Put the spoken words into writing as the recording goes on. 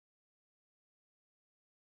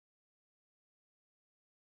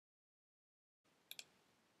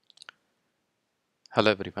Hello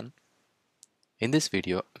everyone. In this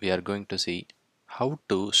video, we are going to see how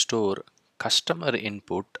to store customer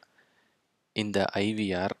input in the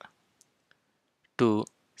IVR to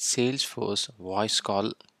Salesforce voice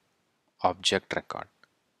call object record.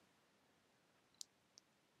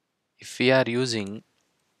 If we are using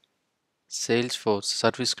Salesforce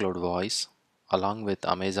Service Cloud Voice along with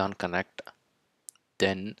Amazon Connect,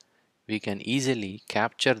 then we can easily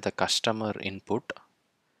capture the customer input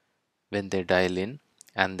when they dial in,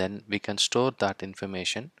 and then we can store that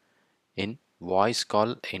information in voice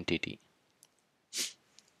call entity.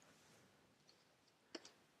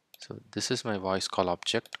 So this is my voice call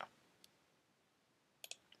object.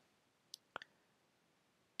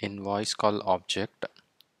 In voice call object,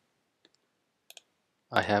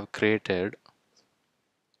 I have created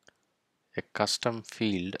a custom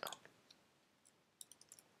field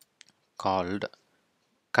called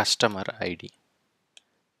customer ID.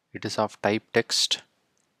 It is of type text,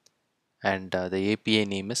 and the API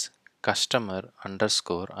name is customer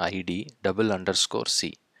underscore ID double underscore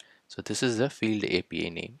C. So this is the field API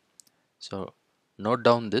name. So note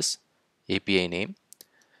down this API name.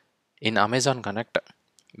 In Amazon Connect,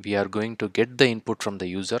 we are going to get the input from the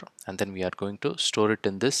user, and then we are going to store it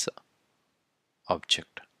in this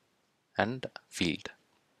object and field.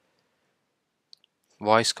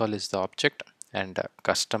 Voice call is the object, and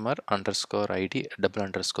customer underscore ID double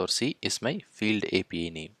underscore C is my field API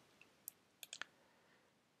name.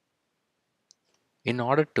 In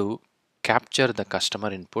order to capture the customer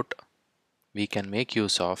input, we can make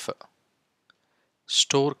use of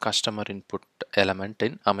store customer input element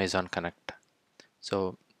in Amazon Connect.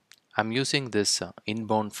 So I'm using this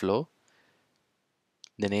inbound flow.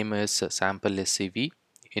 The name is sample SCV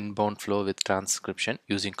inbound flow with transcription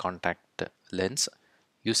using contact lens.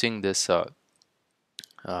 Using this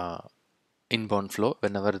inbound flow,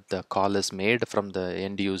 whenever the call is made from the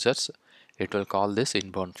end users, it will call this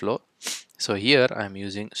inbound flow. So here I am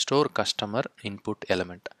using store customer input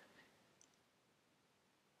element.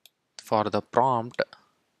 For the prompt,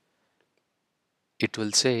 it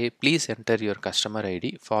will say please enter your customer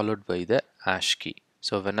ID followed by the hash key.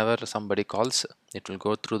 So whenever somebody calls, it will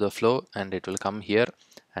go through the flow and it will come here,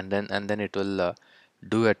 and then it will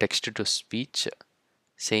do a text to speech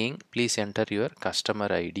saying please enter your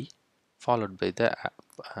customer ID followed by the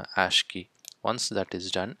hash key. Once that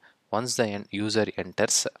is done, once the user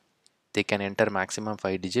enters, they can enter maximum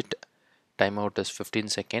 5 digit. Timeout is 15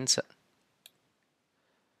 seconds.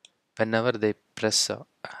 Whenever they press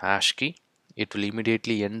hash key, it will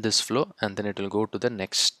immediately end this flow, and then it will go to the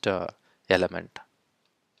next element.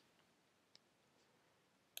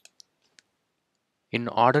 In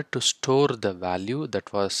order to store the value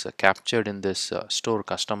that was captured in this store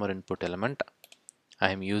customer input element,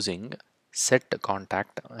 I am using set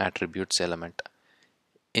contact attributes element.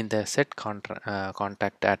 In the set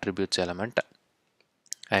contact attributes element,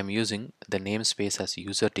 I am using the namespace as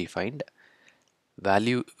user defined.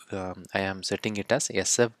 Value, I am setting it as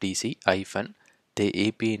sfdc hyphen the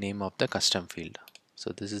API name of the custom field.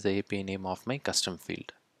 So this is the API name of my custom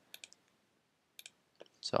field.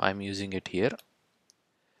 So I'm using it here.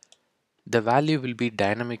 The value will be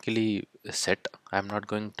dynamically set. I'm not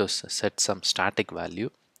going to set some static value.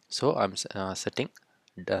 So I'm setting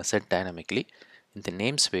set dynamically. In the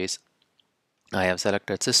namespace, I have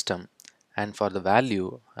selected system, and for the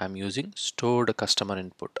value I'm using stored customer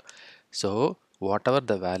input. So whatever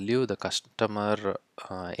the value the customer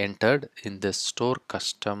entered in the store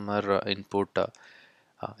customer input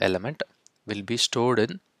element will be stored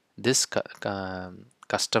in this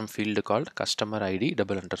custom field called customer ID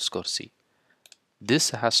double underscore C. This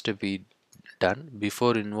has to be done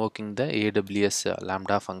before invoking the AWS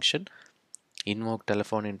Lambda function invoke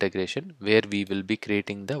telephone integration, where we will be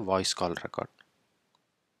creating the voice call record.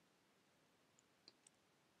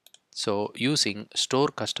 So using store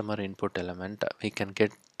customer input element, we can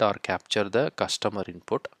get or capture the customer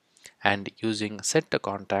input, and using set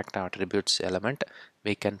contact attributes element,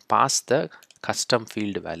 we can pass the custom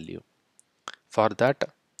field value. For that,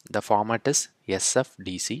 the format is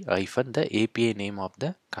sfdc hyphen the API name of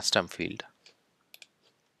the custom field.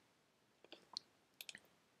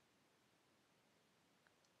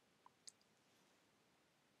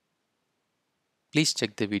 Please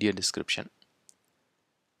check the video description.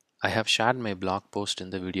 I have shared my blog post in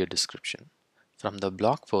the video description. From the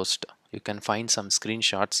blog post, you can find some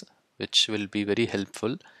screenshots which will be very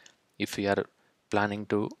helpful if you are planning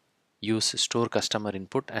to use store customer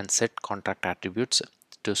input and set contact attributes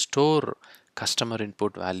to store customer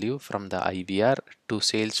input value from the IVR to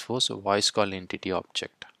Salesforce voice call entity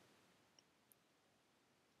object.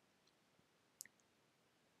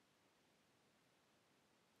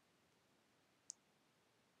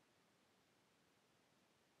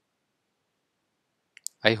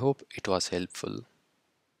 I hope it was helpful.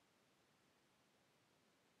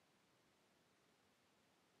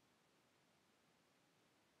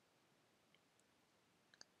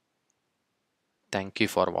 Thank you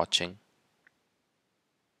for watching.